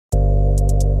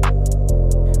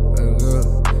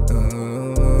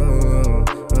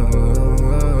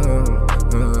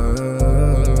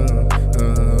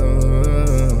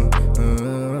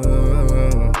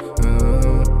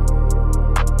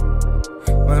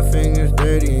My fingers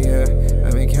dirty, yeah.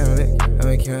 I've been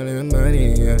counting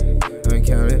money, yeah. I've been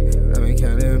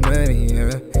counting money,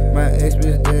 yeah. My ex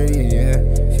bitch dirty, yeah.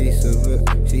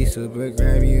 She super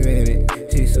grimy with it.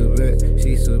 She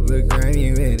super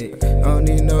grimy with it. I don't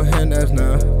need no handouts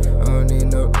now. I don't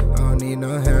need no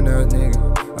handouts, nigga.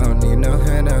 I don't need no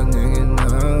handouts, nigga.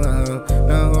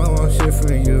 No, I want shit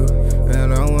from you,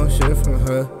 and I want shit from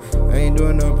her. I ain't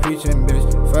doing no preaching,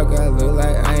 bitch. Fuck, I look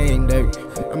like I ain't dirty.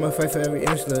 I'ma fight for every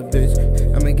inch, little bitch.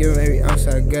 I'ma give her every ounce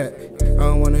I got. I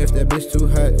don't wonder if that bitch too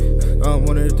hot. I don't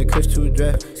wonder if the kush too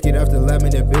dry. Skid off the lap,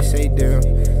 and that bitch say damn.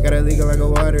 Got a legal like a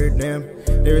water, damn.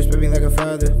 They respect me like a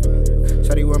father.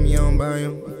 Shawty want me, I don't buy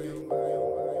him.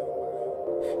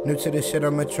 New to this shit,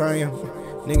 I'ma try him.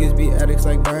 Niggas be addicts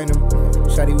like buying them.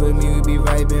 Shawty with me, we be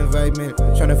vibing.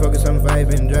 Tryna focus on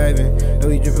vibing, driving. No,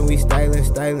 we drippin', we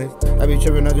stylin'. I be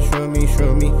trippin', I just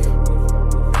shroom me.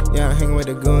 Yeah, I'm hanging with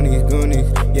the Goonies.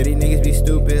 Yeah, these niggas be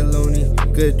stupid, loony.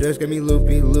 Good dress got me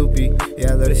loopy.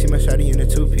 Yeah, I love to see my shawty in a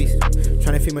two-piece.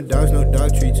 Tryna feed my dogs, no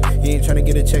dog treats. You ain't tryna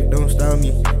get a check, don't style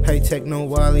me. High tech, no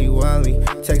wally.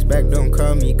 Text back, don't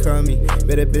call me.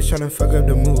 Better bitch tryna fuck up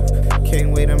the move.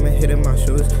 Can't wait, I'ma hit in my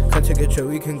shoes. Come take a trip,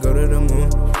 we can go to the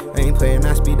moon. I ain't playing,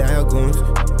 I speed dial goons.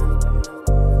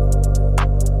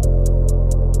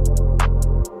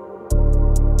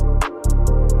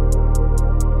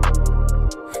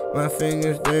 My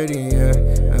fingers dirty, yeah.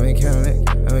 I've been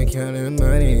counting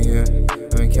money, yeah.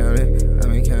 I've been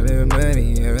counting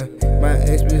money, yeah. My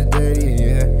ex bitch dirty,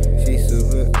 yeah.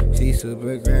 She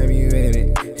super grimy with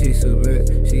it. She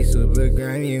super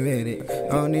grimy with it.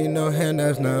 I don't need no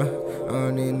handouts now. I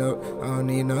don't need no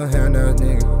handouts,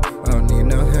 nigga. I don't need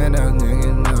no handouts,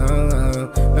 nigga.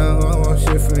 No, I want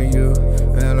shit from you,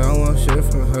 and I want shit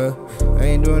from her. I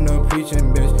ain't doing no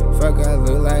preaching, bitch. Fuck, I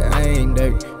look like I ain't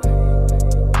dirty.